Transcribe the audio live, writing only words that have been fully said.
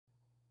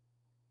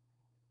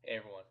Hey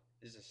everyone,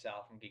 this is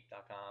Sal from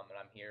Geek.com, and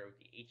I'm here with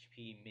the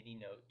HP Mini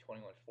Note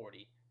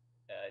 2140.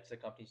 It's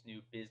the company's new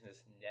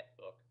business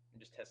netbook.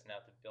 I'm just testing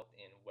out the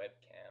built-in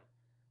webcam.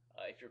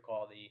 If you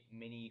recall, the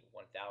Mini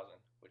 1000,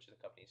 which is the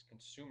company's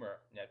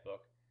consumer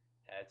netbook,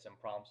 had some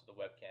problems with the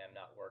webcam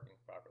not working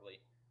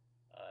properly,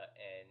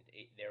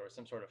 there was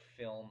some sort of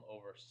film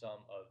over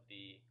some of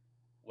the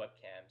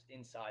webcams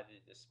inside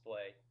the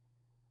display,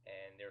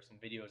 and there were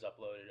some videos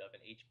uploaded of an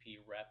HP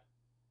rep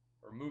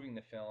removing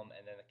the film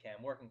and then the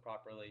cam working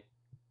properly.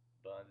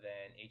 But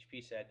then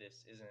HP said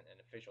this isn't an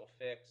official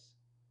fix,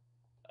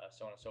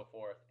 so on and so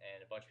forth,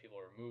 and a bunch of people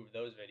removed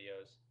those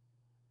videos,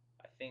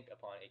 I think,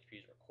 upon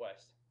HP's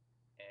request.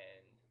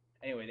 And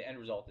anyway, the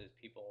end result is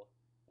people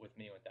with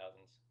Mini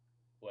 1000's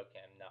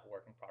webcam not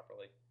working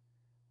properly.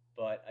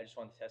 But I just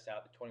wanted to test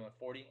out the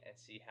 2140 and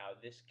see how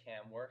this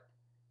cam worked,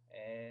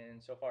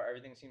 and so far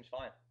everything seems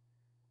fine.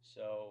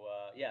 So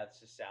yeah, this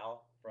is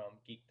Sal from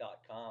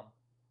Geek.com.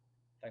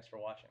 Thanks for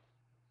watching.